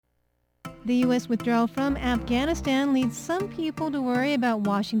The U.S. withdrawal from Afghanistan leads some people to worry about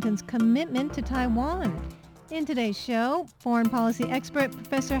Washington's commitment to Taiwan. In today's show, foreign policy expert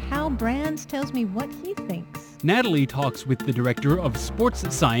Professor Hal Brands tells me what he thinks. Natalie talks with the director of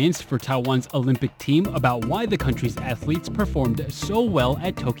sports science for Taiwan's Olympic team about why the country's athletes performed so well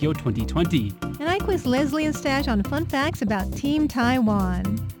at Tokyo 2020. And I quiz Leslie and Stash on fun facts about Team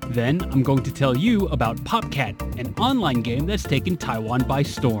Taiwan. Then I'm going to tell you about PopCat, an online game that's taken Taiwan by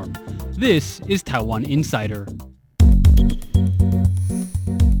storm. This is Taiwan Insider.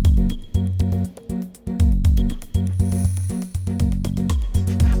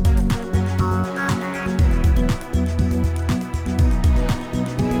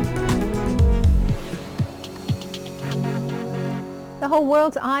 The whole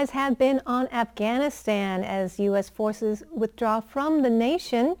world's eyes have been on Afghanistan as U.S. forces withdraw from the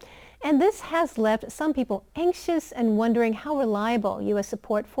nation. And this has left some people anxious and wondering how reliable U.S.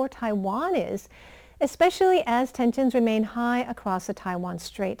 support for Taiwan is, especially as tensions remain high across the Taiwan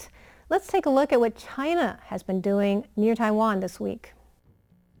Strait. Let's take a look at what China has been doing near Taiwan this week.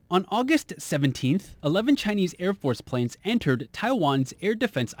 On August 17th, 11 Chinese Air Force planes entered Taiwan's Air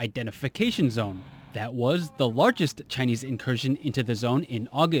Defense Identification Zone. That was the largest Chinese incursion into the zone in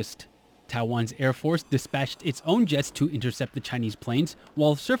August. Taiwan's Air Force dispatched its own jets to intercept the Chinese planes,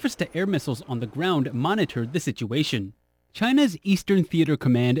 while surface-to-air missiles on the ground monitored the situation. China's Eastern Theater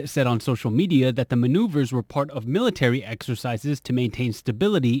Command said on social media that the maneuvers were part of military exercises to maintain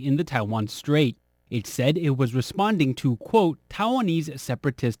stability in the Taiwan Strait. It said it was responding to, quote, Taiwanese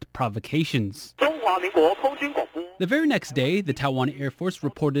separatist provocations. The very next day, the Taiwan Air Force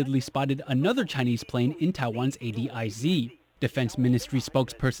reportedly spotted another Chinese plane in Taiwan's ADIZ. Defense Ministry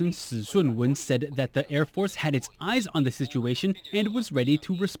spokesperson Si Shunwen said that the Air Force had its eyes on the situation and was ready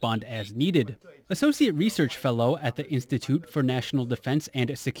to respond as needed. Associate Research Fellow at the Institute for National Defense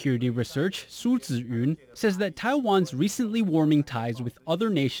and Security Research, Su Ziyun, says that Taiwan's recently warming ties with other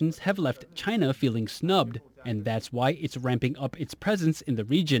nations have left China feeling snubbed, and that's why it's ramping up its presence in the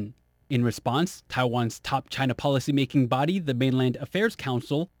region. In response, Taiwan's top China policymaking body, the Mainland Affairs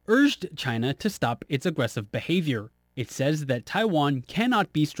Council, urged China to stop its aggressive behavior. It says that Taiwan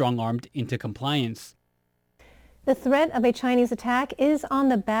cannot be strong-armed into compliance. The threat of a Chinese attack is on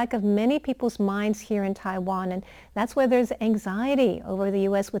the back of many people's minds here in Taiwan, and that's where there's anxiety over the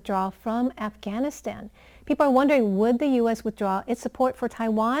U.S. withdrawal from Afghanistan. People are wondering, would the U.S. withdraw its support for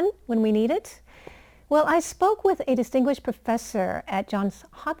Taiwan when we need it? Well, I spoke with a distinguished professor at Johns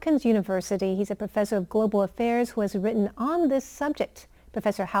Hopkins University. He's a professor of global affairs who has written on this subject,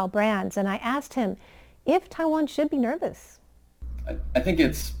 Professor Hal Brands, and I asked him if Taiwan should be nervous. I think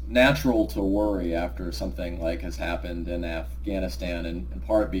it's natural to worry after something like has happened in Afghanistan, in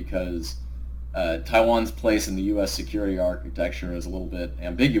part because Taiwan's place in the U.S. security architecture is a little bit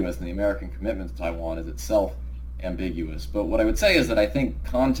ambiguous, and the American commitment to Taiwan is itself ambiguous. But what I would say is that I think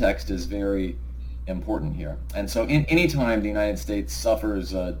context is very important here. And so any time the United States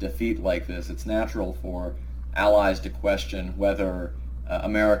suffers a defeat like this, it's natural for allies to question whether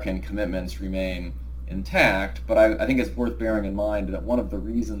American commitments remain intact, but I think it's worth bearing in mind that one of the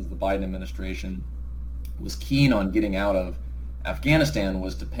reasons the Biden administration was keen on getting out of Afghanistan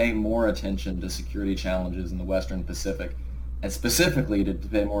was to pay more attention to security challenges in the Western Pacific, and specifically to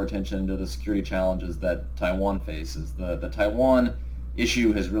pay more attention to the security challenges that Taiwan faces. The Taiwan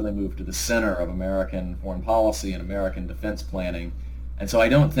issue has really moved to the center of American foreign policy and American defense planning, and so I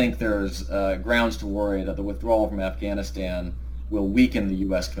don't think there's grounds to worry that the withdrawal from Afghanistan will weaken the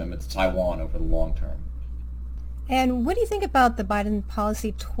U.S. commitment to Taiwan over the long term. And what do you think about the Biden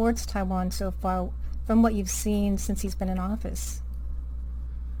policy towards Taiwan so far, from what you've seen since he's been in office?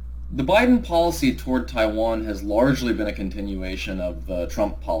 The Biden policy toward Taiwan has largely been a continuation of the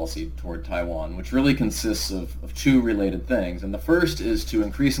Trump policy toward Taiwan, which really consists of two related things. And the first is to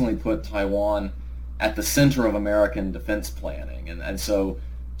increasingly put Taiwan at the center of American defense planning. And so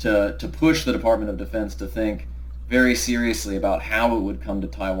to push the Department of Defense to think very seriously about how it would come to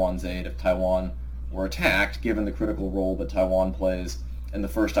Taiwan's aid if Taiwan were attacked, given the critical role that Taiwan plays in the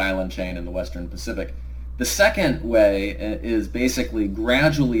first island chain in the Western Pacific. The second way is basically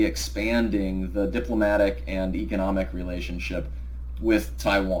gradually expanding the diplomatic and economic relationship with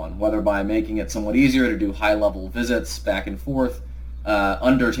Taiwan, whether by making it somewhat easier to do high-level visits back and forth,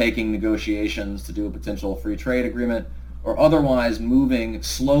 undertaking negotiations to do a potential free trade agreement, or otherwise moving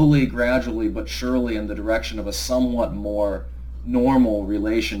slowly, gradually, but surely in the direction of a somewhat more normal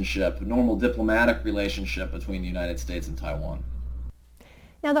relationship, normal diplomatic relationship between the United States and Taiwan.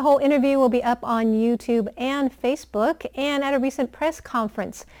 Now, the whole interview will be up on YouTube and Facebook. And at a recent press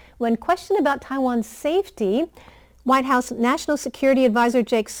conference, when questioned about Taiwan's safety, White House National Security Advisor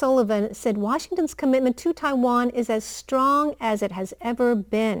Jake Sullivan said Washington's commitment to Taiwan is as strong as it has ever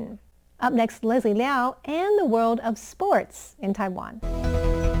been. Up next, Leslie Liao and the world of sports in Taiwan.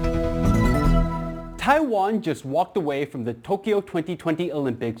 Taiwan just walked away from the Tokyo 2020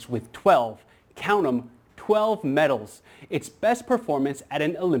 Olympics with 12, count 'em, 12 medals, its best performance at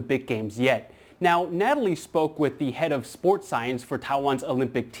an Olympic Games yet. Now, Natalie spoke with the head of sports science for Taiwan's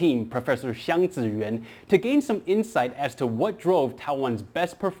Olympic team, Professor Xiang Ziyuan, to gain some insight as to what drove Taiwan's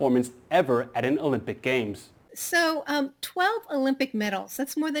best performance ever at an Olympic Games. So 12 Olympic medals,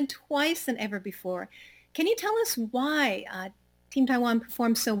 that's more than twice than ever before. Can you tell us why Team Taiwan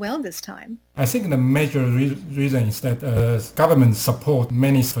performed so well this time? I think the major reason is that government support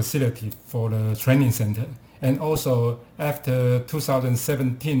many facilities for the training center. And also after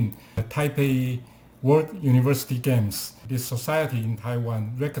 2017 Taipei World University Games, the society in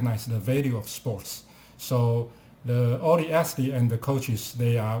Taiwan recognized the value of sports. So all the athletes and the coaches,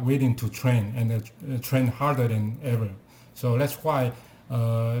 they are willing to train and train harder than ever. So that's why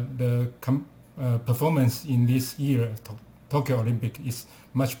the performance in this year, Tokyo Olympic, is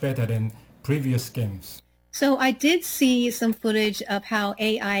much better than previous games. So I did see some footage of how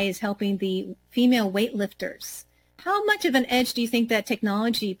AI is helping the female weightlifters. How much of an edge do you think that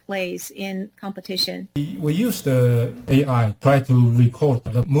technology plays in competition? We use the AI, try to record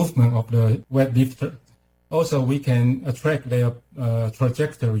the movement of the weightlifter. Also, we can track their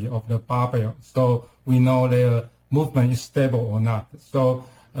trajectory of the barbell, so we know their movement is stable or not. So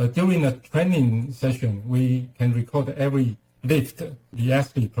during the training session, we can record every lift the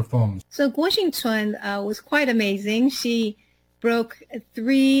athlete performs. So Guo Xingchuan was quite amazing. She broke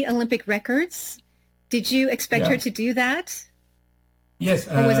 3 Olympic records. Did you expect her to do that? Yes.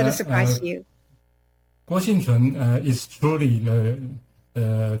 Or was it a surprise to you? Guo Xingchuan is truly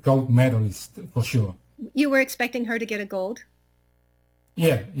the gold medalist for sure. You were expecting her to get a gold?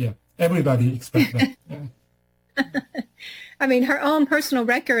 Yeah. Everybody expects that. Yeah. I mean, her own personal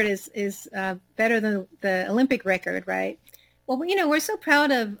record is better than the Olympic record, right? Well, we're so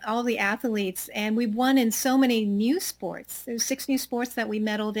proud of all the athletes, and we've won in so many new sports. There's 6 new sports that we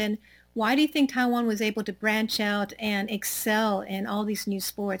medaled in. Why do you think Taiwan was able to branch out and excel in all these new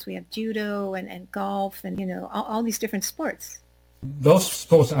sports? We have judo and golf and, all these different sports. Those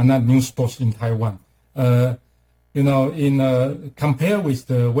sports are not new sports in Taiwan. Compare with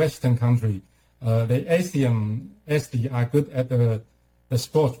the Western country, the Asian athletes are good at the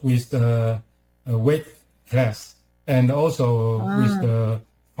sport with the weight class and also with the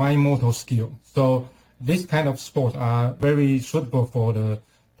fine motor skill. So this kind of sports are very suitable for the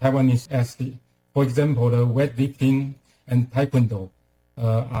Taiwanese athlete. For example, the weightlifting and taekwondo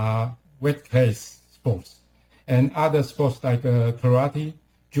are weight class sports. And other sports like karate,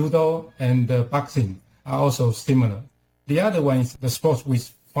 judo, and boxing are also similar. The other one is the sports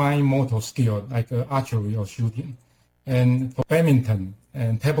with fine motor skill like archery or shooting. And for badminton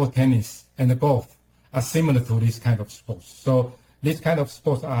and table tennis and golf are similar to this kind of sports. So these kind of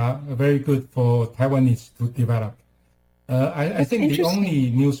sports are very good for Taiwanese to develop. I think the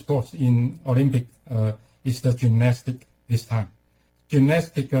only new sport in Olympic is the gymnastic this time.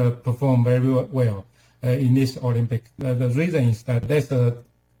 Gymnastic performed very well in this Olympic. The reason is that there's a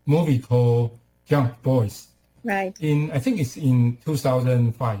movie called Jump Boys. Right. I think it's in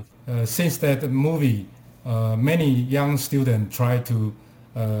 2005. Since that movie, many young students try to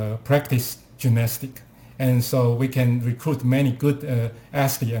practice gymnastic. And so we can recruit many good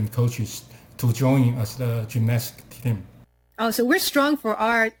athletes and coaches to join us the gymnastic team. Oh, so we're strong for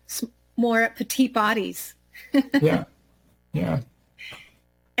our more petite bodies. Yeah.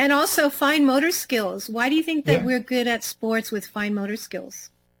 And also fine motor skills. Why do you think that we're good at sports with fine motor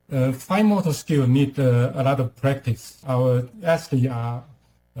skills? Fine motor skill need a lot of practice. Our athletes are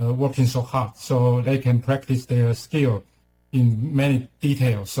working so hard, so they can practice their skill in many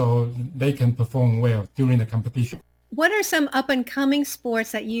details, so they can perform well during the competition. What are some up-and-coming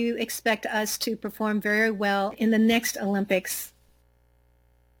sports that you expect us to perform very well in the next Olympics?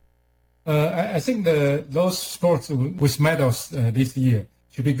 I think those sports with medals this year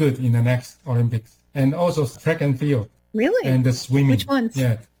should be good in the next Olympics. And also track and field. Really? And the swimming. Which ones?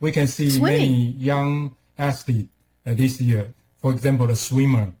 Yeah, we can see many young athletes this year. For example, the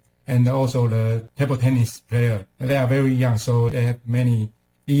swimmer and also the table tennis player. They are very young, so they have many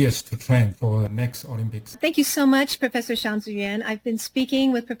years to train for the next Olympics. Thank you so much, Professor Xiang Ziyuan. I've been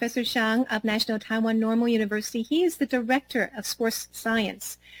speaking with Professor Xiang of National Taiwan Normal University. He is the Director of Sports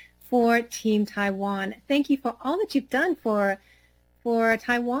Science for Team Taiwan. Thank you for all that you've done for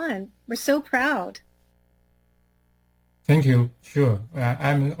Taiwan. We're so proud. Thank you. Sure.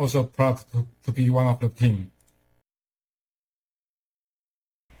 I'm also proud to be one of the team.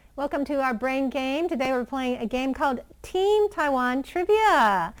 Welcome to our brain game. Today we're playing a game called Team Taiwan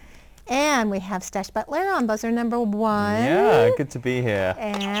Trivia. And we have Stash Butler on buzzer number 1. Yeah, good to be here.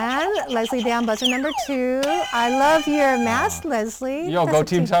 And Leslie Day on buzzer number 2. I love your mask, Leslie. Yo, That's go a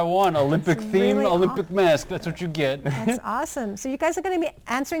Team Taiwan. Olympic theme, really Olympic mask. That's what you get. That's awesome. So you guys are going to be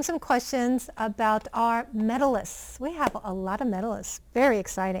answering some questions about our medalists. We have a lot of medalists. Very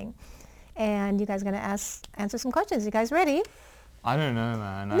exciting. And you guys are going to answer some questions. You guys ready? I don't know,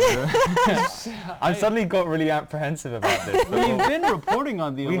 man. I've suddenly got really apprehensive about this. We've been reporting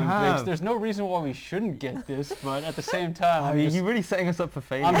on the We Olympics. have. There's no reason why we shouldn't get this, but at the same time, I mean, you're really setting us up for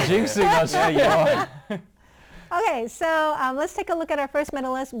failure. I'm jinxing us. Yeah, you are. Okay, so let's take a look at our first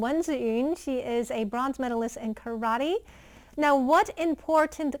medalist, Wen Ziyun. She is a bronze medalist in karate. Now, what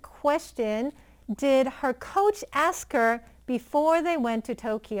important question did her coach ask her before they went to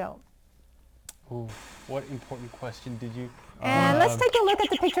Tokyo? Ooh, what important question did you... And let's take a look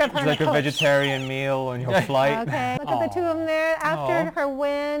at the picture of her It's like and a coach. vegetarian meal on your flight. Okay, look at the two of them there after her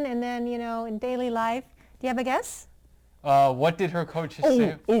win and then, you know, in daily life. Do you have a guess? What did her coach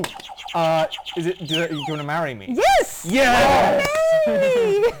say? Ooh, do you want to marry me? Yes! Yes!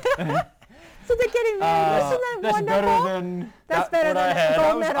 Yay! So they're getting married. Isn't that That's wonderful? better than That's better what than I had.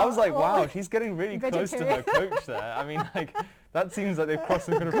 gold I was like, medal. wow, she's getting really close to her coach there. I mean, like, that seems like they've crossed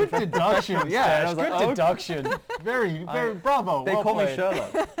some kind of Deduction. Yeah, and I was good like, oh, deduction. Very, bravo. they well call me played.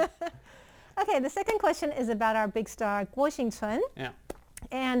 Sherlock. Okay, the second question is about our big star, Guo Xingchun. Yeah.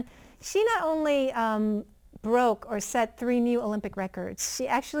 And she not only broke or set 3 new Olympic records, she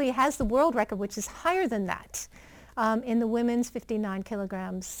actually has the world record, which is higher than that, in the women's 59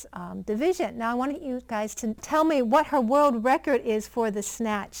 kilograms division. Now, I want you guys to tell me what her world record is for the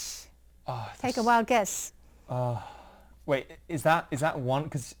snatch. Take a wild guess. Wait, is that one?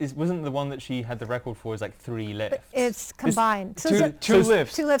 Because wasn't the one that she had the record for is like 3 lifts? It's combined. Two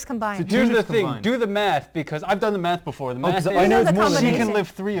lifts. 2 lifts combined. Here's the lifts thing. combined. Do the math, because I've done the math before. The math 'cause is, I know it's more than she that. can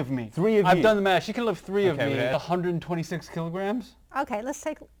lift 3 of me. 3 of I've you. done the math. She can lift 3 of Okay, me. okay. 126 kilograms. Okay, let's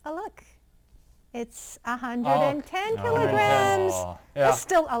take a look. It's 110 Oh. kilograms. Oh, yeah. That's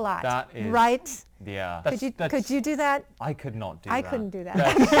still a lot, That is- right? Yeah, Could you do that? I could not do I that. couldn't do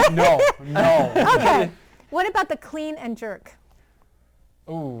that. no. Okay. What about the clean and jerk?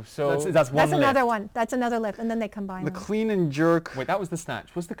 Ooh, so That's one That's lift. another one. That's another lift, and then they combine the them. clean and jerk. Wait, that was the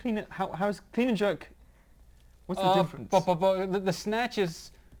snatch. Was the clean and, how's clean and jerk? What's the difference? But the snatch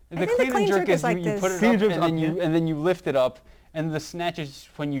is the think the clean and clean jerk jerk is is like you this. put it Clean up and jerk's and then up, you lift it up, and the snatch is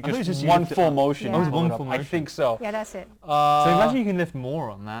when you thought it was just just you one lift it full up. motion. Yeah. you Oh, pull one it full up. I motion. think so. Yeah, that's it. So imagine you can lift more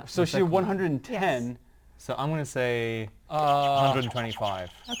on that. So the she's second one. 110. So I'm going to say Uh,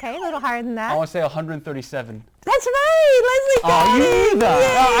 125. Okay, a little higher than I that. want to say 137. That's right, Leslie got you it. knew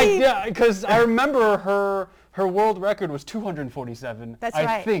that. Yay! Yeah, because I remember her world record was 247. That's I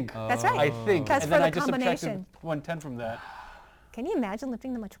right. think. That's right. I think. That's and for then the I just subtracted combination. 110 from that. Can you imagine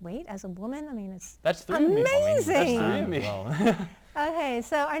lifting that much weight as a woman? I mean, it's That's 3 of me. amazing. That's 3 of me. Well, Okay,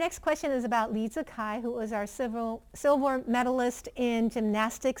 so our next question is about Li Zikai, who was our silver medalist in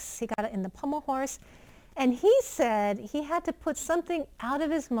gymnastics. He got it in the pommel horse. And he said he had to put something out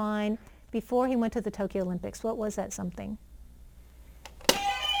of his mind before he went to the Tokyo Olympics. What was that something?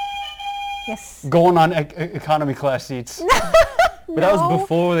 Yes. Going on economy class seats. but that was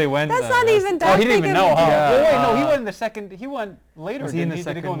before they went That's there. not even that Oh, he didn't big even of know, a huh? deal. Yeah. Well, wait, no, he went in the second. He went later. Was he in didn't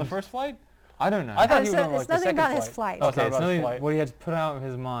the Did he go on the second? first flight? I don't know. I thought he so was on it's like the nothing second about flight. his flight. Oh, it's Okay, not it's about his nothing, flight. what he had to put out of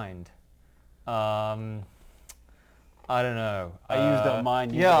his mind. I don't know. I used that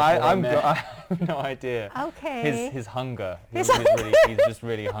mind. Yeah, I met. have no idea. Okay. His hunger. His He's just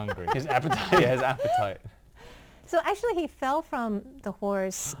really hungry. His appetite. Yeah, his appetite. So actually he fell from the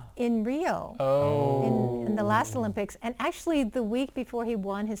horse in Rio. Oh. In the last Olympics, and actually the week before he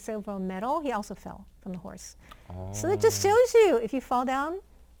won his silver medal, he also fell from the horse. So that just shows you, if you fall down,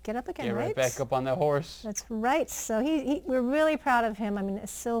 get up again, Get right back up on that horse. That's right. So we're really proud of him. I mean,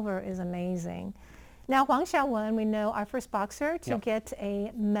 silver is amazing. Now, Huang Xiaowen, we know our first boxer to get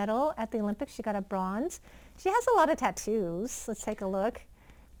a medal at the Olympics. She got a bronze. She has a lot of tattoos. Let's take a look.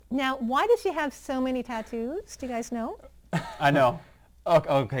 Now, why does she have so many tattoos? Do you guys know? I know.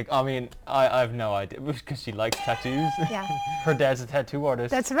 Okay, I mean, I have no idea. Because she likes tattoos? Yeah, Her dad's a tattoo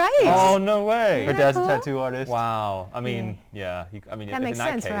artist. that's right. Oh, no way. Her dad's a cool? tattoo artist. Wow. I mean, yeah. I mean, That in makes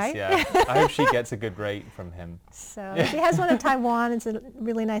that sense, case, right? yeah. I hope she gets a good rate from him. So she has one in Taiwan. It's a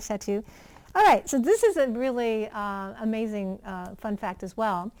really nice tattoo. All right, so this is a really amazing fun fact as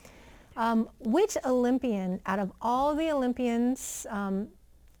well. Which Olympian out of all the Olympians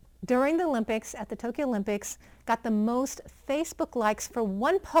during the Olympics, at the Tokyo Olympics, got the most Facebook likes for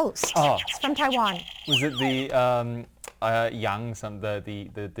one post? Oh. It's from Taiwan. Was it the Yang,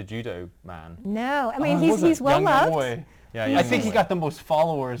 the judo man. No, I mean Who was he's it? well Young loved. Boy. Yeah, I think he got the most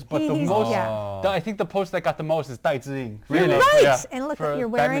followers, but the He's- most, yeah. I think the post that got the most is Dai Ziying. You're Really? right. Yeah, And look, for you're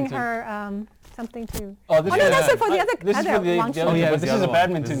wearing badminton. her something to. Oh, this Oh, no, is that's for the other. This is other for the long other, shot. Oh, yeah, but it's this the is a other one.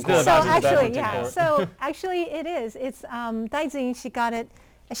 badminton This is court. the So This is a actually, badminton yeah. court. So actually, it is. It's Dai Jing. She got it.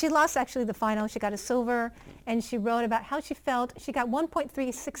 She lost actually the final. She got a silver, and she wrote about how she felt. She got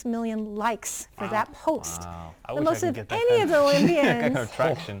 1.36 million likes for that post. Wow. I The wish I most could of get that any kind of the That kind Olympians. of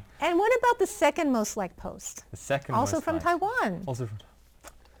traction. And what about the second most liked post? The second Also most from liked. Taiwan. Also from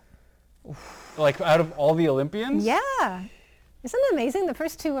Like out of all the Olympians? Yeah. Isn't it amazing? The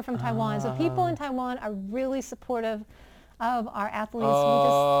first two are from Taiwan. So people in Taiwan are really supportive of our athletes. We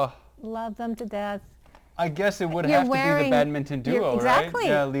just love them to death. I guess it would You're have to be the wearing- badminton you're- duo, exactly.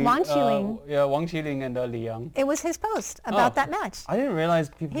 right? Yeah, Wang Qiling. yeah, Wang Qiling and Li Yang. It was his post about Oh. that match. I didn't realize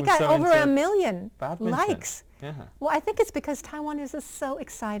people He were got so over into 1 million badminton. likes. Yeah. Well, I think it's because Taiwan is just so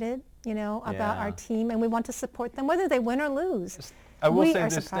excited, about our Yeah. team, and we want to support them, whether they win or lose. I will We say are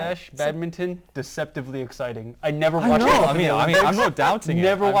this, surprised. Stash, badminton, deceptively exciting. I never I watched know. it. I before mean, the I'm Olympics. not doubting it.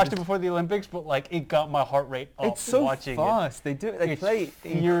 Never I'm watched it just- before the Olympics, but like it got my heart rate up It's so watching fast. They do it. They It's play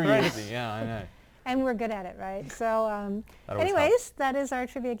furious. incredibly. Yeah, I know. And we're good at it, right? So, That always anyways, that is our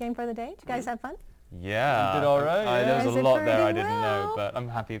trivia game for the day. Did you guys have fun? Yeah. You did all right, yeah. There Guys was a did lot there I pretty didn't know, well. but I'm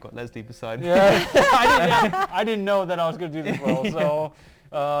happy you've got Leslie beside me. Yeah, I didn't know that I was going to do this well,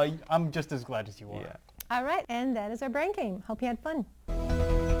 so I'm just as glad as you are. Yeah. All right, and that is our brain game. Hope you had fun. And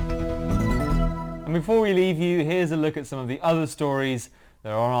before we leave you, here's a look at some of the other stories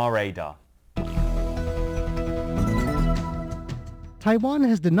that are on our radar. Taiwan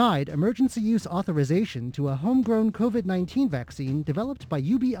has denied emergency use authorization to a homegrown COVID-19 vaccine developed by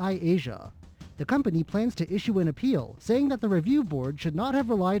UBI Asia. The company plans to issue an appeal, saying that the review board should not have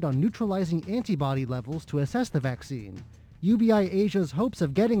relied on neutralizing antibody levels to assess the vaccine. UBI Asia's hopes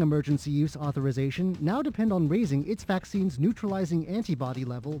of getting emergency use authorization now depend on raising its vaccine's neutralizing antibody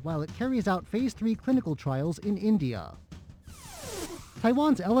level while it carries out phase 3 clinical trials in India.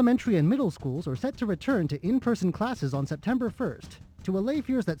 Taiwan's elementary and middle schools are set to return to in-person classes on September 1st. To allay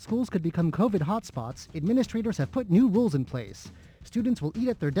fears that schools could become COVID hotspots, administrators have put new rules in place. Students will eat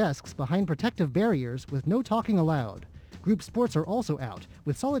at their desks behind protective barriers with no talking allowed. Group sports are also out,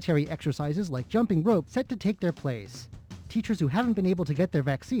 with solitary exercises like jumping rope set to take their place. Teachers who haven't been able to get their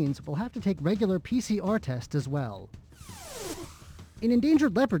vaccines will have to take regular PCR tests as well. An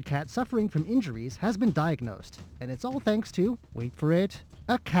endangered leopard cat suffering from injuries has been diagnosed, and it's all thanks to, wait for it,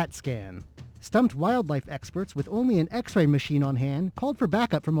 a CAT scan. Stumped wildlife experts with only an X-ray machine on hand called for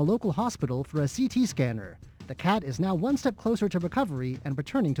backup from a local hospital for a CT scanner. The cat is now one step closer to recovery and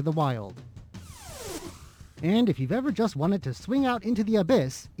returning to the wild. And if you've ever just wanted to swing out into the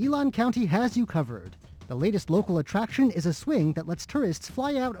abyss, Elan County has you covered. The latest local attraction is a swing that lets tourists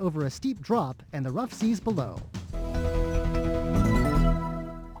fly out over a steep drop and the rough seas below.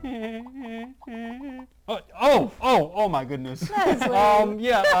 Oh my goodness.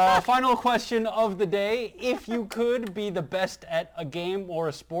 Final question of the day. If you could be the best at a game or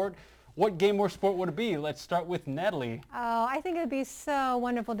a sport, what game or sport would it be? Let's start with Natalie. Oh, I think it would be so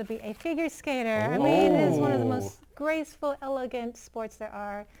wonderful to be a figure skater. I mean, it is one of the most graceful, elegant sports there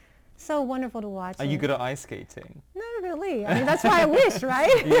are. So wonderful to watch. Are you and- good at ice skating? Not really. I mean, that's why I wish,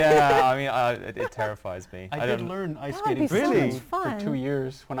 right? Yeah, I mean, it terrifies me. I did don't- learn ice That would skating be so Really? much for fun. 2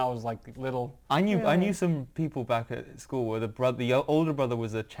 years when I was like little. I knew Really? some people back at school where the older brother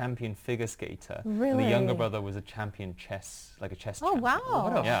was a champion figure skater, and the Really? younger brother was a champion chess Oh, champion. wow.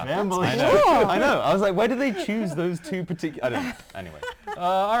 What a Yeah. family. I know. Cool. I know. I was like, where did they choose those two particular? I don't know. Anyway.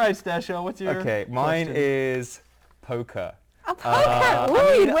 All right, Stasha, what's your Okay, mine question? is poker. A poker.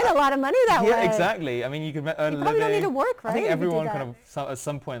 Ooh, you'd win a lot of money that way. Yeah, exactly. I mean, you could earn a You probably don't living. need to work, I think right, if you do everyone that? kind of, at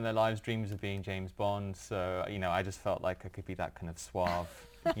some point in their lives, dreams of being James Bond. So, I just felt like I could be that kind of suave,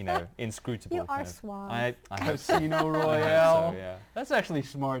 inscrutable. You are kind of, suave. I hope so. Casino I Royale. hope so, yeah. That's actually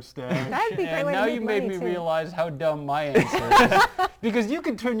smart, Stash. That'd be a great And way to now make you made money, me too. realize how dumb my answer is. Because you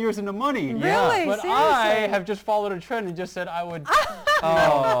can turn yours into money. Really? But I Seriously? have just followed a trend and just said I would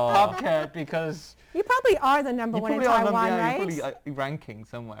Oh. Popcat because You probably are the number You one in probably are Taiwan, yeah, right? you're probably ranking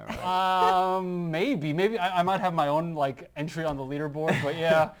somewhere, right? maybe I might have my own like entry on the leaderboard, but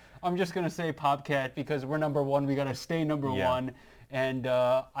yeah, I'm just gonna say Popcat because we're number one. We gotta stay number Yeah. one, and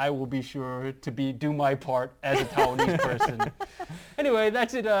I will be sure to do my part as a Taiwanese person. Anyway,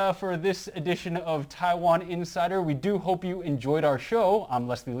 that's it for this edition of Taiwan Insider. We do hope you enjoyed our show. I'm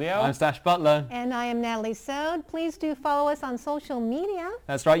Leslie Liao. I'm Stash Butler. And I am Natalie Sode. Please do follow us on social media.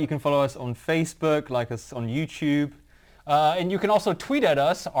 That's right. You can follow us on Facebook, like us on YouTube. And you can also tweet at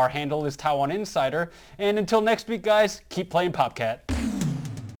us. Our handle is Taiwan Insider. And until next week, guys, keep playing PopCat.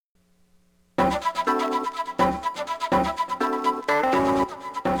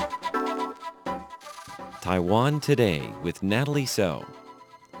 Taiwan Today with Natalie So.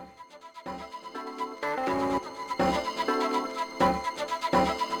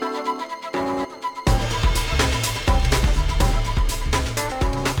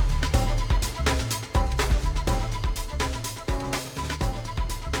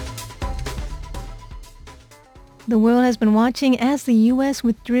 The world has been watching as the U.S.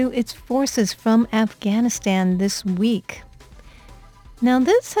 withdrew its forces from Afghanistan this week. Now,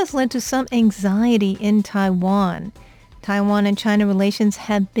 this has led to some anxiety in Taiwan. Taiwan and China relations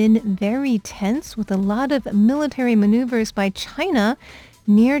have been very tense with a lot of military maneuvers by China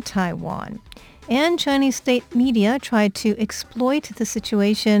near Taiwan. And Chinese state media tried to exploit the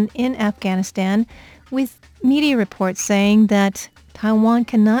situation in Afghanistan with media reports saying that Taiwan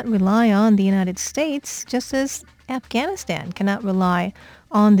cannot rely on the United States, just as Afghanistan cannot rely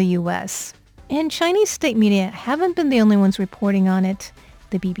on the U.S. And Chinese state media haven't been the only ones reporting on it.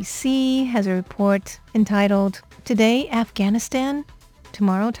 The BBC has a report entitled, "Today Afghanistan,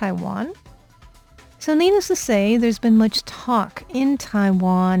 Tomorrow Taiwan." So needless to say, there's been much talk in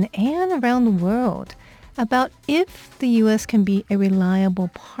Taiwan and around the world about if the U.S. can be a reliable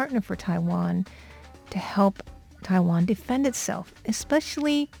partner for Taiwan to help Taiwan defend itself,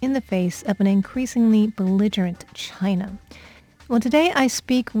 especially in the face of an increasingly belligerent China. Well, today I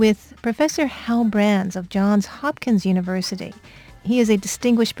speak with Professor Hal Brands of Johns Hopkins University. He is a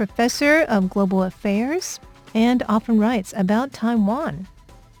distinguished professor of global affairs and often writes about Taiwan.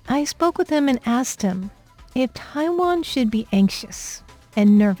 I spoke with him and asked him if Taiwan should be anxious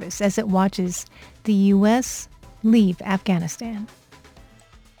and nervous as it watches the U.S. leave Afghanistan.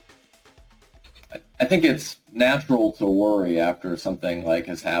 I think it's natural to worry after something like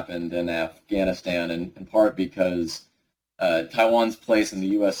has happened in Afghanistan, in part because Taiwan's place in the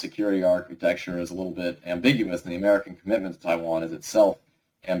U.S. security architecture is a little bit ambiguous, and the American commitment to Taiwan is itself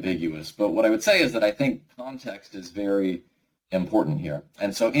ambiguous. But what I would say is that I think context is very important here.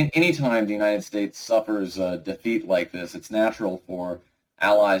 And so any time the United States suffers a defeat like this, it's natural for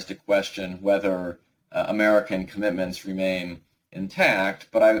allies to question whether American commitments remain intact.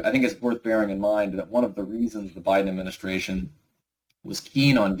 But I think it's worth bearing in mind that one of the reasons the Biden administration was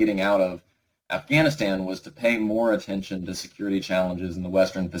keen on getting out of Afghanistan was to pay more attention to security challenges in the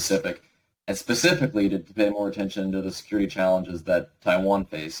Western Pacific, and specifically to pay more attention to the security challenges that Taiwan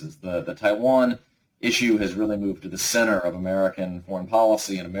faces. The Taiwan issue has really moved to the center of American foreign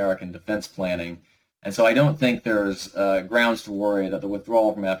policy and American defense planning. And so I don't think there's grounds to worry that the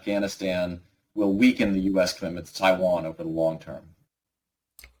withdrawal from Afghanistan will weaken the U.S. commitment to Taiwan over the long term.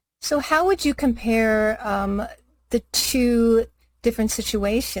 So how would you compare the two different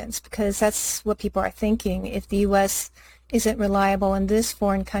situations? Because that's what people are thinking. If the U.S. isn't reliable in this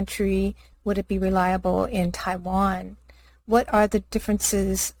foreign country, would it be reliable in Taiwan? What are the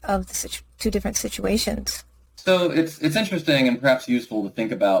differences of the two different situations? So it's interesting and perhaps useful to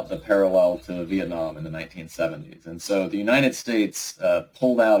think about the parallel to Vietnam in the 1970s. And so the United States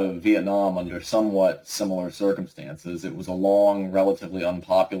pulled out of Vietnam under somewhat similar circumstances. It was a long, relatively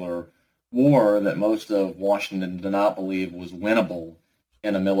unpopular war that most of Washington did not believe was winnable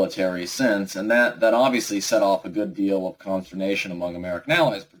in a military sense. And that obviously set off a good deal of consternation among American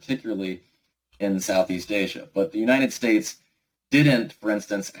allies, particularly in Southeast Asia. But the United States didn't, for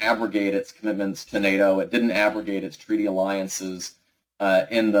instance, abrogate its commitments to NATO. It didn't abrogate its treaty alliances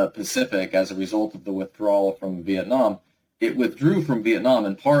in the Pacific as a result of the withdrawal from Vietnam. It withdrew from Vietnam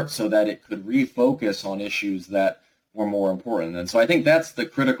in part so that it could refocus on issues that were more important. And so I think that's the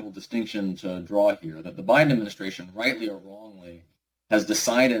critical distinction to draw here, that the Biden administration, rightly or wrongly, has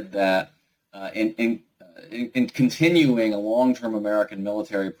decided that in continuing a long-term American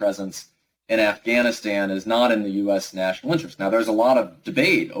military presence in Afghanistan is not in the U.S. national interest. Now, there's a lot of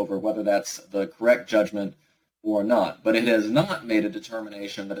debate over whether that's the correct judgment or not, but it has not made a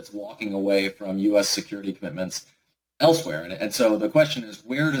determination that it's walking away from U.S. security commitments elsewhere. And so the question is,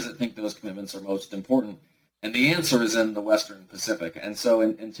 where does it think those commitments are most important? And the answer is in the Western Pacific. And so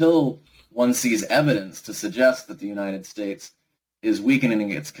until one sees evidence to suggest that the United States is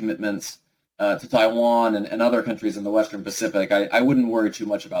weakening its commitments to Taiwan and other countries in the Western Pacific, I wouldn't worry too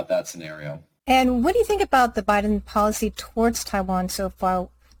much about that scenario. And what do you think about the Biden policy towards Taiwan so far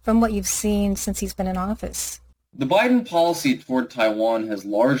from what you've seen since he's been in office? The Biden policy toward Taiwan has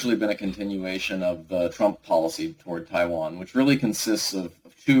largely been a continuation of the Trump policy toward Taiwan, which really consists of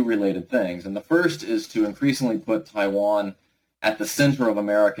two related things. And the first is to increasingly put Taiwan at the center of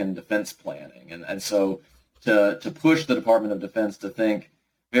American defense planning. And so to push the Department of Defense to think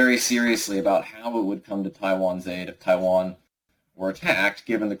very seriously about how it would come to Taiwan's aid if Taiwan were attacked,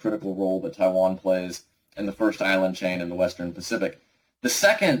 given the critical role that Taiwan plays in the first island chain in the Western Pacific. The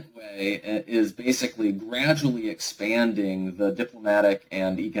second way is basically gradually expanding the diplomatic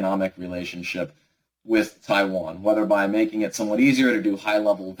and economic relationship with Taiwan, whether by making it somewhat easier to do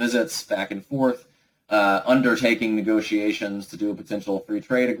high-level visits back and forth, undertaking negotiations to do a potential free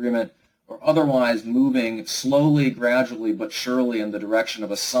trade agreement, or otherwise moving slowly, gradually, but surely in the direction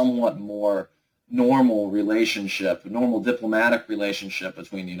of a somewhat more normal relationship, normal diplomatic relationship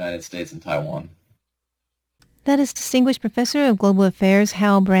between the United States and Taiwan. That is Distinguished Professor of Global Affairs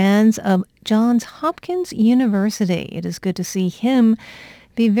Hal Brands of Johns Hopkins University. It is good to see him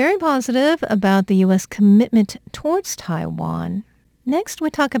be very positive about the U.S. commitment towards Taiwan. Next, we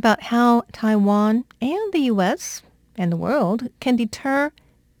talk about how Taiwan and the U.S. and the world can deter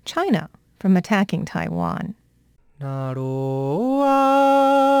China from attacking Taiwan.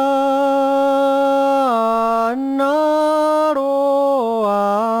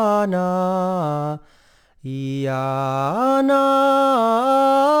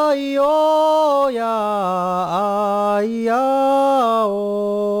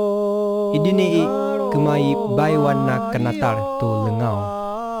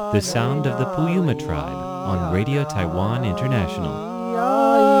 The sound of the Puyuma tribe on Radio Taiwan International.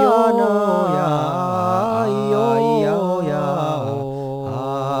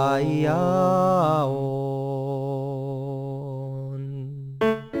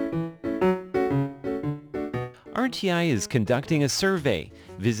 RTI is conducting a survey.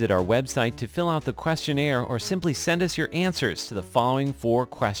 Visit our website to fill out the questionnaire or simply send us your answers to the following 4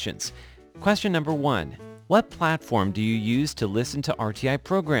 questions. Question number 1. What platform do you use to listen to RTI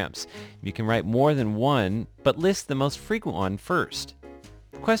programs? You can write more than one, but list the most frequent one first.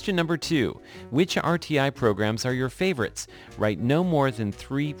 Question number 2. Which RTI programs are your favorites? Write no more than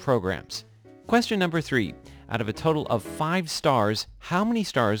 3 programs. Question number 3. Out of a total of 5 stars, how many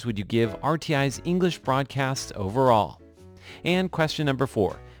stars would you give RTI's English broadcasts overall? And question number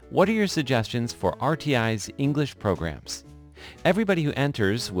 4. What are your suggestions for RTI's English programs? Everybody who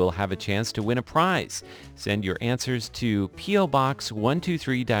enters will have a chance to win a prize. Send your answers to P.O. Box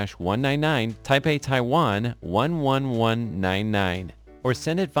 123-199, Taipei, Taiwan 11199. Or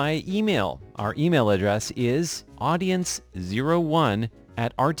send it via email. Our email address is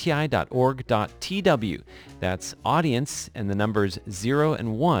audience01@rti.org.tw. That's audience and the numbers 0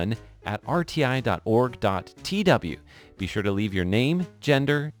 and 1 at rti.org.tw. Be sure to leave your name,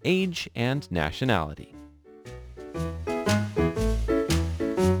 gender, age, and nationality.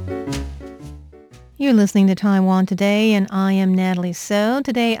 You're listening to Taiwan Today, and I am Natalie So.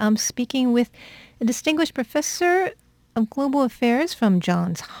 Today I'm speaking with a distinguished professor of global affairs from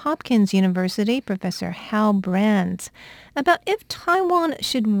Johns Hopkins University, Professor Hal Brands, about if Taiwan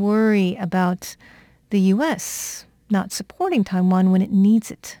should worry about the U.S. not supporting Taiwan when it needs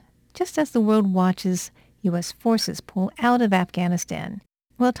it, just as the world watches U.S. forces pull out of Afghanistan.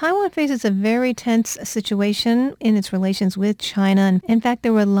 Well, Taiwan faces a very tense situation in its relations with China. And in fact,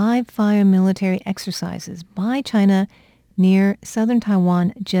 there were live-fire military exercises by China near southern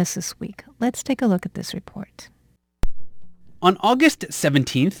Taiwan just this week. Let's take a look at this report. On August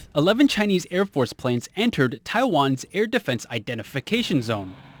 17th, 11 Chinese Air Force planes entered Taiwan's Air Defense Identification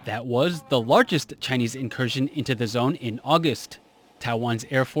Zone. That was the largest Chinese incursion into the zone in August. Taiwan's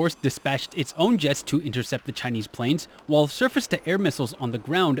Air Force dispatched its own jets to intercept the Chinese planes, while surface-to-air missiles on the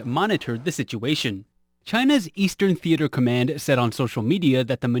ground monitored the situation. China's Eastern Theater Command said on social media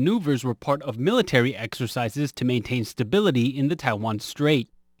that the maneuvers were part of military exercises to maintain stability in the Taiwan Strait.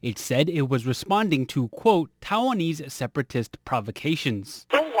 It said it was responding to, quote, Taiwanese separatist provocations.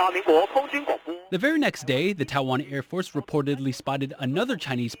 The very next day, the Taiwan Air Force reportedly spotted another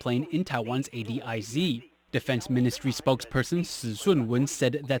Chinese plane in Taiwan's ADIZ. Defense Ministry spokesperson Si Sun-wen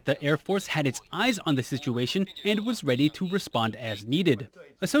said that the Air Force had its eyes on the situation and was ready to respond as needed.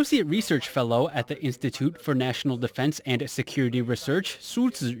 Associate Research Fellow at the Institute for National Defense and Security Research, Su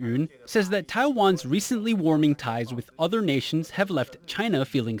Ziyun, says that Taiwan's recently warming ties with other nations have left China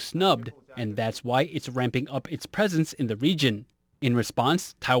feeling snubbed, and that's why it's ramping up its presence in the region. In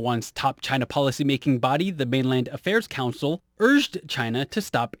response, Taiwan's top China policymaking body, the Mainland Affairs Council, urged China to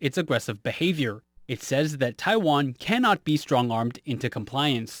stop its aggressive behavior. It says that Taiwan cannot be strong-armed into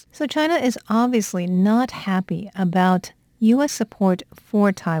compliance. So China is obviously not happy about U.S. support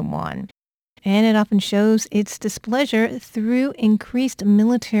for Taiwan, and it often shows its displeasure through increased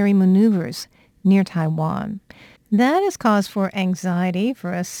military maneuvers near Taiwan. That is cause for anxiety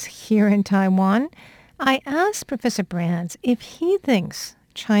for us here in Taiwan. I asked Professor Brands if he thinks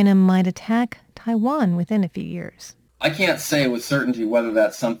China might attack Taiwan within a few years? I can't say with certainty whether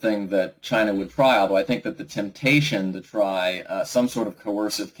that's something that China would try, although I think that the temptation to try some sort of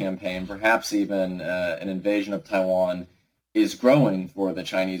coercive campaign, perhaps even an invasion of Taiwan, is growing for the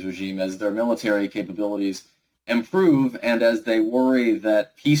Chinese regime as their military capabilities improve and as they worry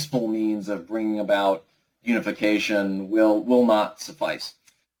that peaceful means of bringing about unification will not suffice.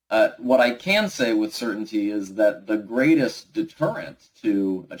 What I can say with certainty is that the greatest deterrent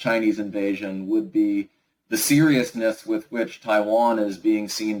to a Chinese invasion would be the seriousness with which Taiwan is being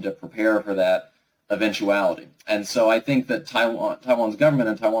seen to prepare for that eventuality. And so I think that Taiwan's government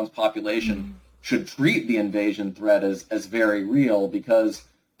and Taiwan's population should treat the invasion threat as very real, because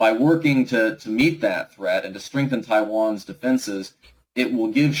by working to meet that threat and to strengthen Taiwan's defenses, it will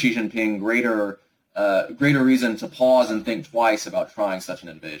give Xi Jinping greater reason to pause and think twice about trying such an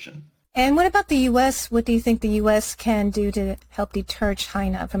invasion. And what about the U.S.? What do you think the U.S. can do to help deter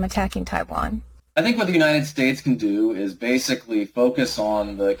China from attacking Taiwan? I think what the United States can do is basically focus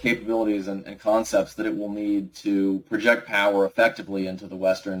on the capabilities and concepts that it will need to project power effectively into the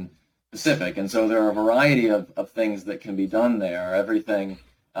Western Pacific. And so there are a variety of things that can be done there, everything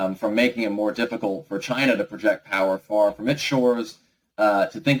from making it more difficult for China to project power far from its shores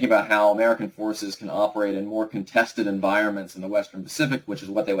to thinking about how American forces can operate in more contested environments in the Western Pacific, which is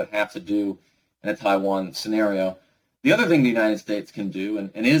what they would have to do in a Taiwan scenario. The other thing the United States can do,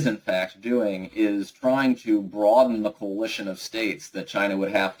 and is in fact doing, is trying to broaden the coalition of states that China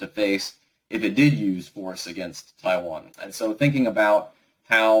would have to face if it did use force against Taiwan. And so thinking about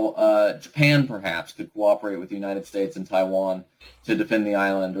how Japan perhaps could cooperate with the United States and Taiwan to defend the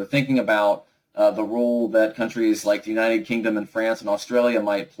island, or thinking about the role that countries like the United Kingdom and France and Australia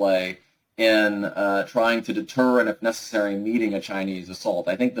might play in trying to deter and, if necessary, meeting a Chinese assault.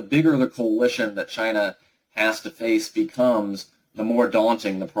 I think the bigger the coalition that China has to face becomes, the more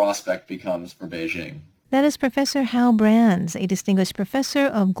daunting the prospect becomes for Beijing. That is Professor Hal Brands, a distinguished professor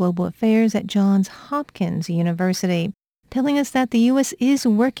of global affairs at Johns Hopkins University, telling us that the U.S. is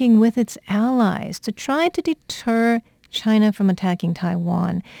working with its allies to try to deter China from attacking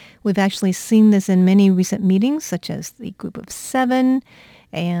Taiwan. We've actually seen this in many recent meetings, such as the Group of Seven,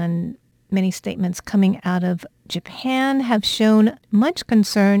 and many statements coming out of Japan have shown much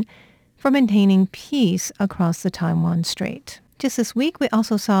concern for maintaining peace across the Taiwan Strait. Just this week, we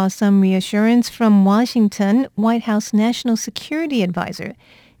also saw some reassurance from Washington. White House National Security Advisor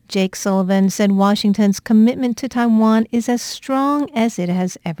Jake Sullivan said Washington's commitment to Taiwan is as strong as it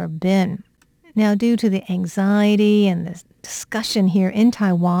has ever been. Now, due to the anxiety and the discussion here in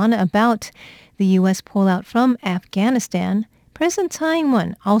Taiwan about the U.S. pullout from Afghanistan, President Tsai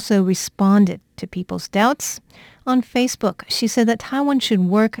Ing-wen also responded to people's doubts. On Facebook, she said that Taiwan should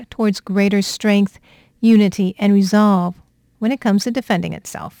work towards greater strength, unity, and resolve when it comes to defending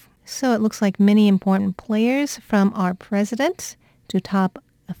itself. So it looks like many important players, from our president to top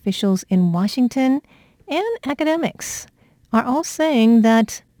officials in Washington and academics, are all saying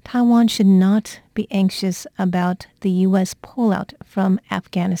that Taiwan should not be anxious about the U.S. pullout from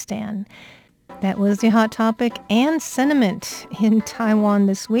Afghanistan. That was the hot topic and sentiment in Taiwan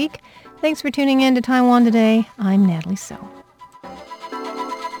this week. Thanks for tuning in to Taiwan Today. I'm Natalie So.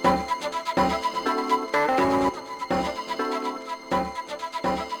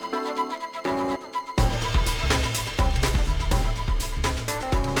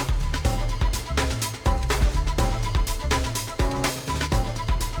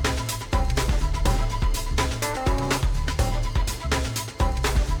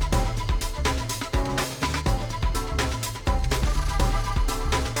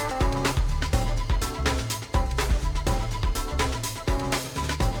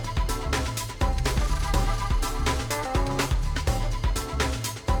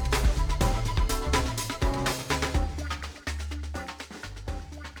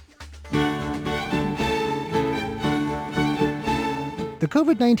 The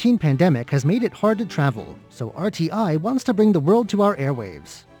COVID-19 pandemic has made it hard to travel, so RTI wants to bring the world to our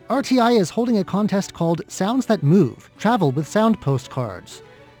airwaves. RTI is holding a contest called Sounds That Move, Travel with Sound Postcards.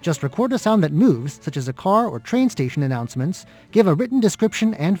 Just record a sound that moves, such as a car or train station announcements, give a written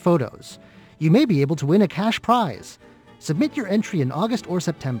description and photos. You may be able to win a cash prize. Submit your entry in August or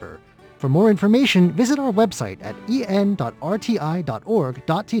September. For more information, visit our website at en.rti.org.tw.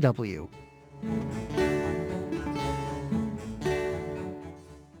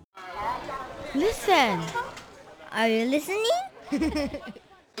 Listen! Are you listening?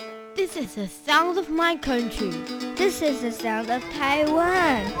 This is the sound of my country. This is the sound of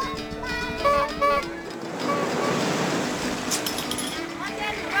Taiwan.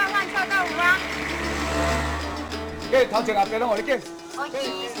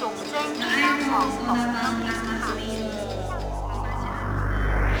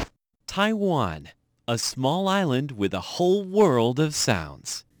 Taiwan, a small island with a whole world of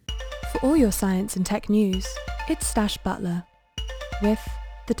sounds. For all your science and tech news, it's Stash Butler with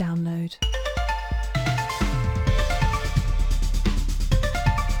The Download.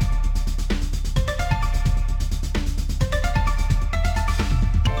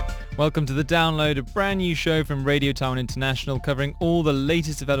 Welcome to The Download, a brand new show from Radio Taiwan International covering all the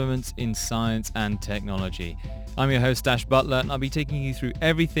latest developments in science and technology. I'm your host, Dash Butler, and I'll be taking you through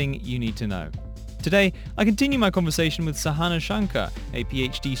everything you need to know. Today, I continue my conversation with Sahana Shankar, a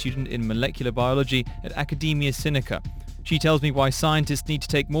PhD student in molecular biology at Academia Sinica. She tells me why scientists need to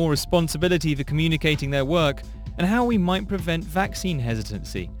take more responsibility for communicating their work and how we might prevent vaccine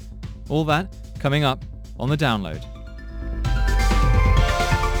hesitancy. All that coming up on The Download.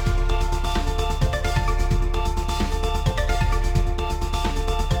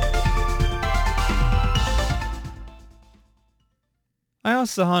 I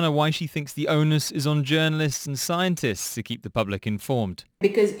asked Sahana why she thinks the onus is on journalists and scientists to keep the public informed.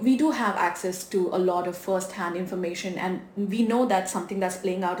 Because we do have access to a lot of first-hand information, and we know that something that's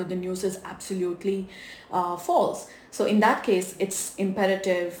playing out in the news is absolutely false. So in that case, it's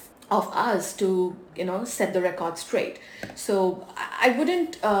imperative of us to, set the record straight. So I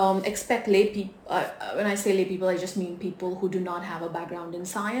wouldn't expect lay people, when I say lay people, I just mean people who do not have a background in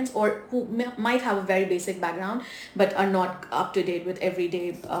science or who might have a very basic background but are not up to date with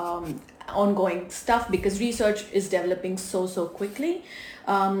everyday ongoing stuff, because research is developing so quickly.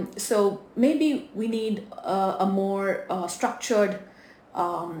 So maybe we need a more structured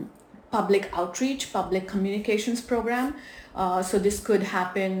public outreach, public communications program. So this could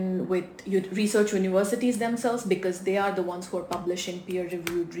happen with research universities themselves, because they are the ones who are publishing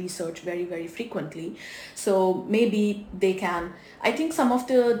peer-reviewed research very frequently. So maybe they can, I think some of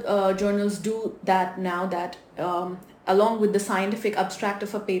the journals do that now, that along with the scientific abstract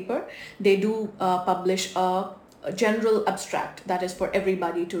of a paper, they do publish a general abstract that is for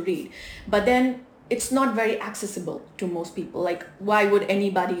everybody to read. But then it's not very accessible to most people. Like, why would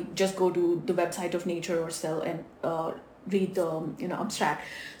anybody just go to the website of Nature or Cell and read the abstract?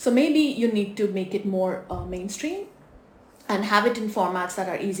 So maybe you need to make it more mainstream and have it in formats that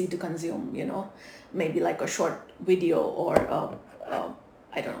are easy to consume, maybe like a short video or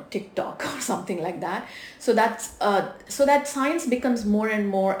I don't know, TikTok or something like that. So that's so that science becomes more and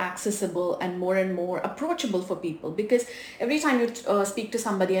more accessible and more approachable for people. Because every time you speak to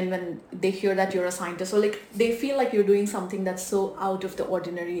somebody and when they hear that you're a scientist, or they feel like you're doing something that's so out of the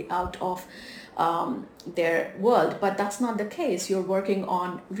ordinary, out of their world. But that's not the case. You're working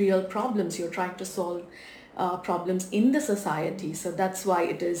on real problems. You're trying to solve problems in the society. So that's why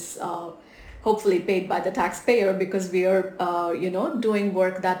it is hopefully paid by the taxpayer, because we are, doing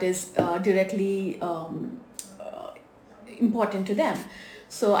work that is directly important to them.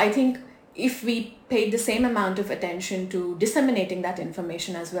 So I think if we paid the same amount of attention to disseminating that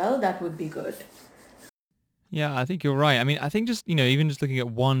information as well, that would be good. Yeah, I think you're right. I mean, I think just, even just looking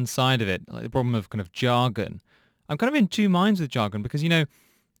at one side of it, like the problem of kind of jargon, I'm kind of in two minds with jargon, because,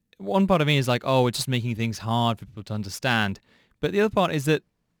 one part of me is like, oh, it's just making things hard for people to understand. But the other part is that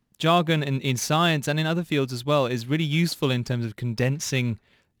jargon in science and in other fields as well is really useful in terms of condensing,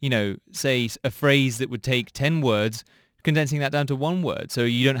 say a phrase that would take 10 words, condensing that down to one word. So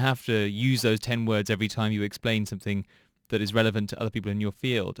you don't have to use those 10 words every time you explain something that is relevant to other people in your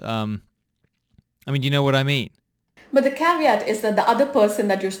field. Do you know what I mean? But the caveat is that the other person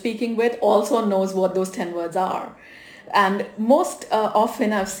that you're speaking with also knows what those 10 words are. And most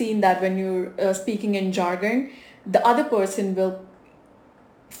often I've seen that when you're speaking in jargon, the other person will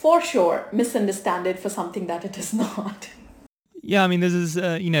for sure misunderstand it for something that it is not. Yeah, there's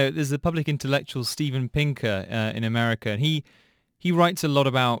there's a public intellectual, Steven Pinker, in America, and he writes a lot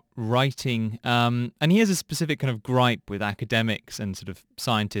about writing, and he has a specific kind of gripe with academics and sort of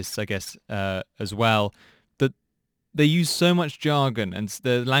scientists, I guess, as well, that they use so much jargon and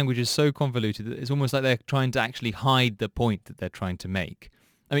the language is so convoluted that it's almost like they're trying to actually hide the point that they're trying to make.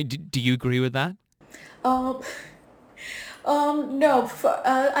 Do you agree with that? No,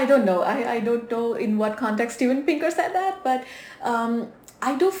 I don't know. I don't know in what context Steven Pinker said that, but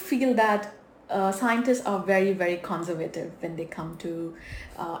I do feel that scientists are very conservative when they come to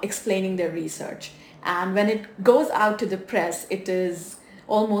explaining their research. And when it goes out to the press, it is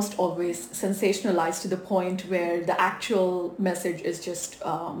almost always sensationalized to the point where the actual message is just,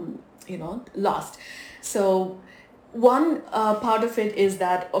 lost. So One part of it is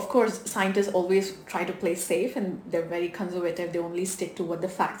that, of course, scientists always try to play safe and they're very conservative. They only stick to what the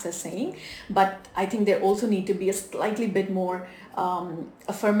facts are saying. But I think they also need to be a slightly bit more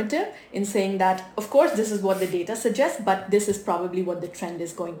affirmative in saying that, of course, this is what the data suggests, but this is probably what the trend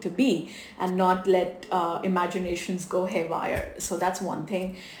is going to be, and not let imaginations go haywire. So that's one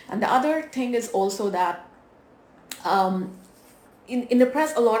thing. And the other thing is also that in the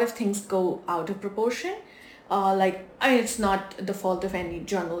press, a lot of things go out of proportion. It's not the fault of any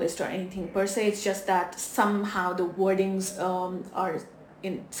journalist or anything per se. It's just that somehow the wordings are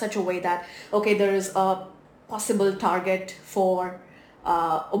in such a way that, okay, there is a possible target for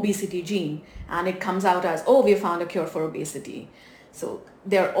obesity gene, and it comes out as, oh, we found a cure for obesity. So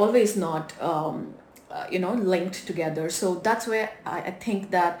they're always not, linked together. So that's where I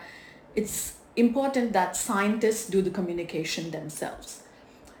think that it's important that scientists do the communication themselves.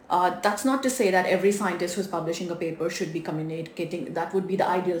 That's not to say that every scientist who's publishing a paper should be communicating. That would be the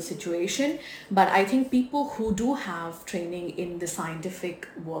ideal situation. But I think people who do have training in the scientific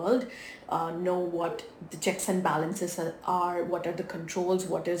world know what the checks and balances are, what are the controls,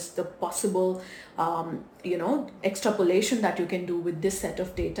 what is the possible, extrapolation that you can do with this set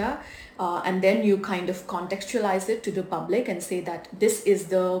of data. And then you kind of contextualize it to the public and say that this is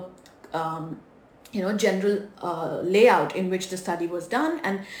the general layout in which the study was done,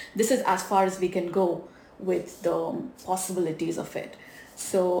 and this is as far as we can go with the possibilities of it.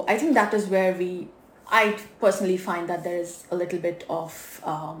 So I think that is where I personally find that there is a little bit of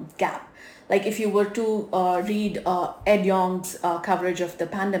gap. Like if you were to read Ed Yong's coverage of the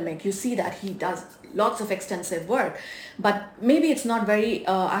pandemic, you see that he does lots of extensive work, but maybe it's not very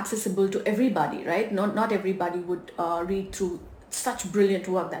accessible to everybody, right? Not everybody would read through such brilliant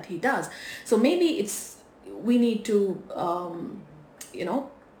work that he does. So maybe we need to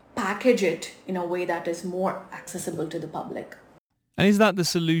package it in a way that is more accessible to the public. And is that the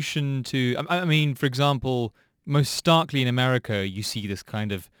solution to, I mean, for example, most starkly in America, you see this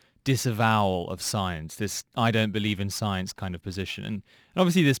kind of disavowal of science, this I don't believe in science kind of position. And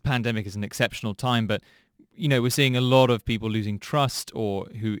obviously this pandemic is an exceptional time, but we're seeing a lot of people losing trust, or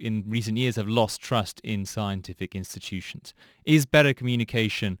who in recent years have lost trust in scientific institutions. Is better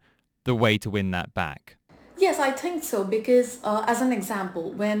communication the way to win that back? Yes, I think so, because as an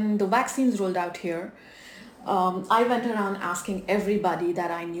example, when the vaccines rolled out here, I went around asking everybody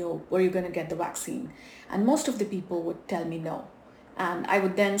that I knew, were you going to get the vaccine? And most of the people would tell me no. And I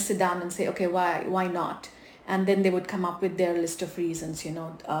would then sit down and say, okay, why not? And then they would come up with their list of reasons.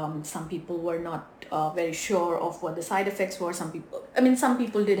 Some people were not very sure of what the side effects were. Some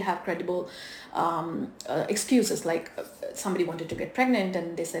people did have credible excuses, like somebody wanted to get pregnant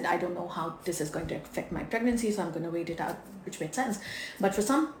and they said, I don't know how this is going to affect my pregnancy, so I'm going to wait it out, which made sense. But for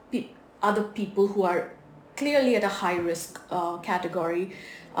some other people who are clearly at a high risk category,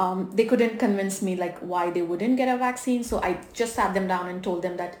 they couldn't convince me like why they wouldn't get a vaccine. So I just sat them down and told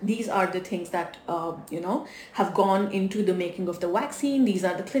them that these are the things that have gone into the making of the vaccine. These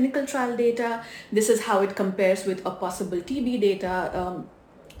are the clinical trial data. This is how it compares with a possible TB data,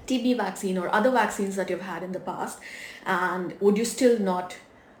 TB vaccine or other vaccines that you've had in the past. And would you still not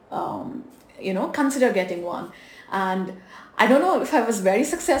consider getting one? And I don't know if I was very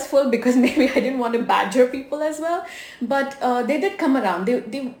successful, because maybe I didn't want to badger people as well, but they did come around.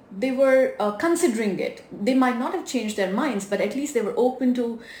 They were considering it. They might not have changed their minds, but at least they were open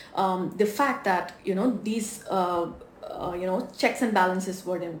to the fact that these checks and balances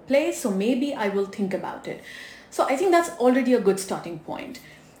were in place. So maybe I will think about it. So I think that's already a good starting point.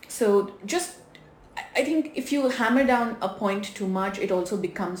 So I think if you hammer down a point too much, it also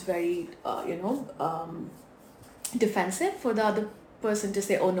becomes very defensive for the other person to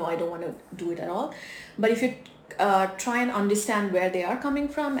say, oh no, I don't want to do it at all. But if you try and understand where they are coming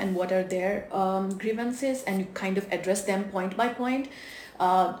from and what are their grievances, and you kind of address them point by point,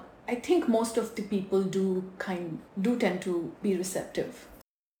 I think most of the people do tend to be receptive.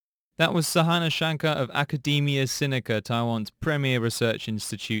 That was Sahana Shankar of Academia Sinica, Taiwan's premier research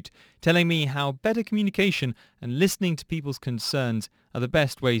institute, telling me how better communication and listening to people's concerns are the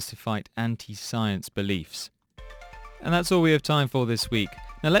best ways to fight anti-science beliefs. And that's all we have time for this week.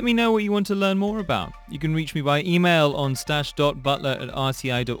 Now let me know what you want to learn more about. You can reach me by email on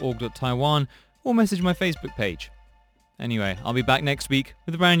stash.butler@rti.org.taiwan or message my Facebook page. Anyway, I'll be back next week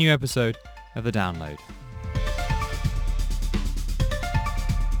with a brand new episode of The Download.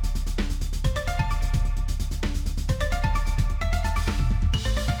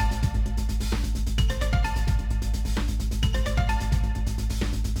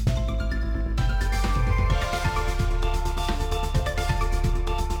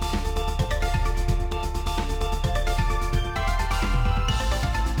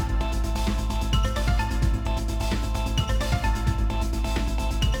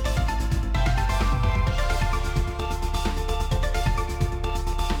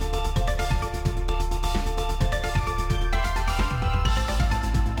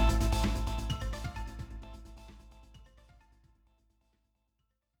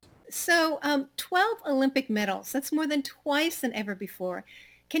 So 12 Olympic medals, that's more than twice than ever before.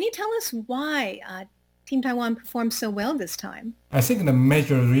 Can you tell us why Team Taiwan performed so well this time? I think the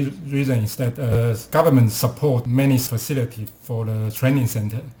major reason is that government support many facilities for the training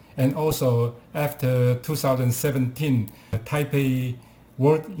center. And also after 2017 Taipei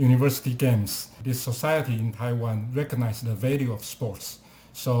World University Games, the society in Taiwan recognized the value of sports.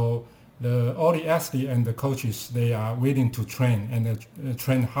 So all the athletes and the coaches, they are willing to train and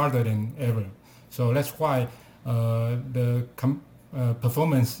train harder than ever. So that's why the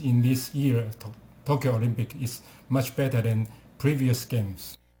performance in this year, Tokyo Olympic, is much better than previous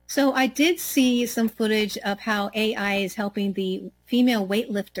games. So I did see some footage of how AI is helping the female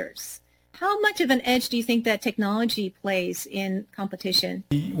weightlifters. How much of an edge do you think that technology plays in competition?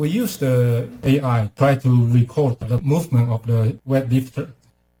 We use the AI, try to record the movement of the weightlifter.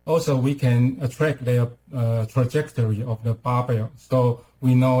 Also, we can track their trajectory of the barbell, so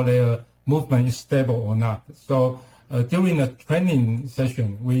we know their movement is stable or not. So during a training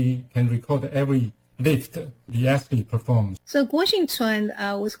session, we can record every lift the athlete performs. So Guo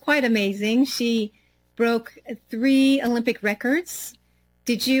Xingchun was quite amazing. She broke 3 Olympic records.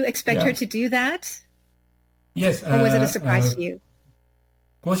 Did you expect her to do that? Yes. Or was it a surprise to you?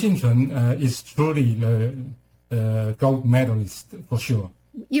 Guo Xingchun is truly the gold medalist for sure.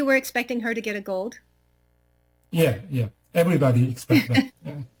 You were expecting her to get a gold? Yeah. Everybody expects that.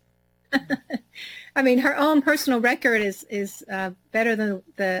 Yeah. I mean, her own personal record is better than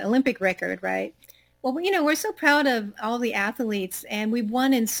the Olympic record, right? Well, we're so proud of all the athletes, and we've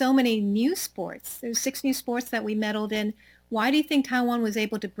won in so many new sports. There's 6 new sports that we medaled in. Why do you think Taiwan was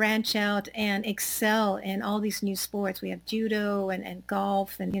able to branch out and excel in all these new sports? We have judo and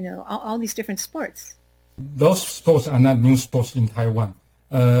golf and, all these different sports. Those sports are not new sports in Taiwan.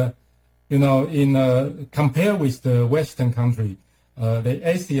 Compare with the Western country, the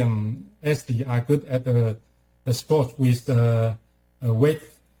Asian athletes are good at the sport with the weight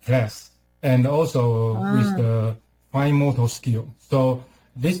class and also with the fine motor skill. So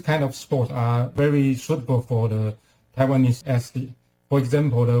this kind of sports are very suitable for the Taiwanese athlete. For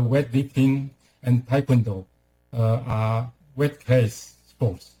example, the weightlifting and taekwondo are weight class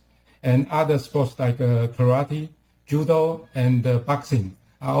sports. And other sports like karate, judo, and boxing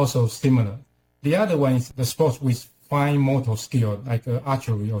are also similar. The other one is the sports with fine motor skill like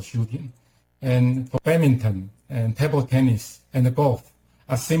archery or shooting. And for badminton and table tennis and golf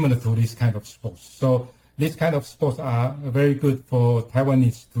are similar to this kind of sports. So these kind of sports are very good for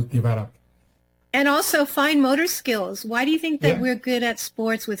Taiwanese to develop. And also fine motor skills. Why do you think that we're good at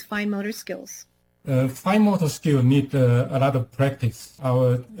sports with fine motor skills? Fine motor skill need a lot of practice.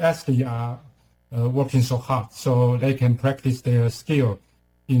 Our athletes are working so hard, so they can practice their skill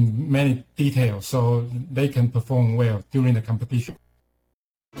in many details, so they can perform well during the competition.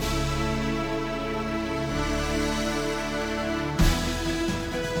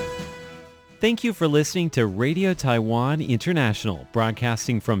 Thank you for listening to Radio Taiwan International,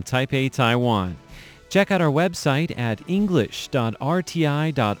 broadcasting from Taipei, Taiwan. Check out our website at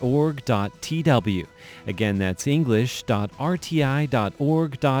english.rti.org.tw. Again, that's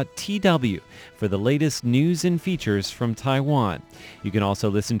english.rti.org.tw for the latest news and features from Taiwan. You can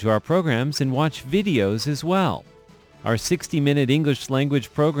also listen to our programs and watch videos as well. Our 60-minute English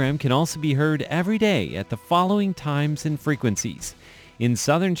language program can also be heard every day at the following times and frequencies. In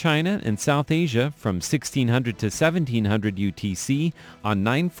southern China and South Asia from 1600 to 1700 UTC on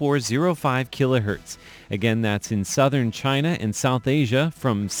 9405 kHz. Again, that's in southern China and South Asia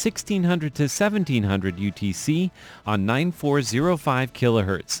from 1600 to 1700 UTC on 9405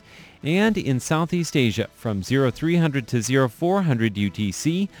 kHz. And in Southeast Asia from 0300 to 0400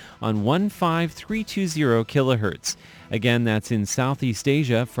 UTC on 15320 kHz. Again, that's in Southeast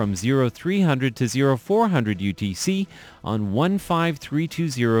Asia from 0300 to 0400 UTC on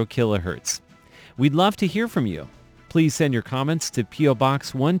 15320 kHz. We'd love to hear from you. Please send your comments to P.O.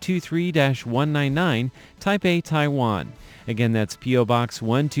 Box 123-199, Taipei, Taiwan. Again, that's P.O. Box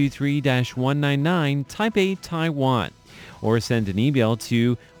 123-199, Taipei, Taiwan. Or send an email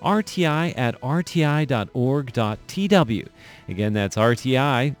to rti@rti.org.tw. Again, that's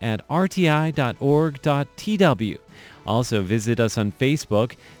rti@rti.org.tw. Also, visit us on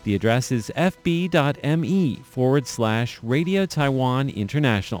Facebook. The address is fb.me/Radio Taiwan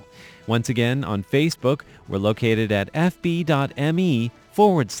International. Once again, on Facebook, we're located at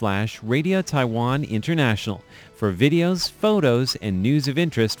fb.me/Radio Taiwan International for videos, photos, and news of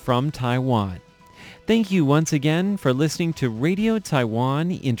interest from Taiwan. Thank you once again for listening to Radio Taiwan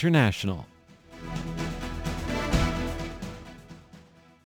International.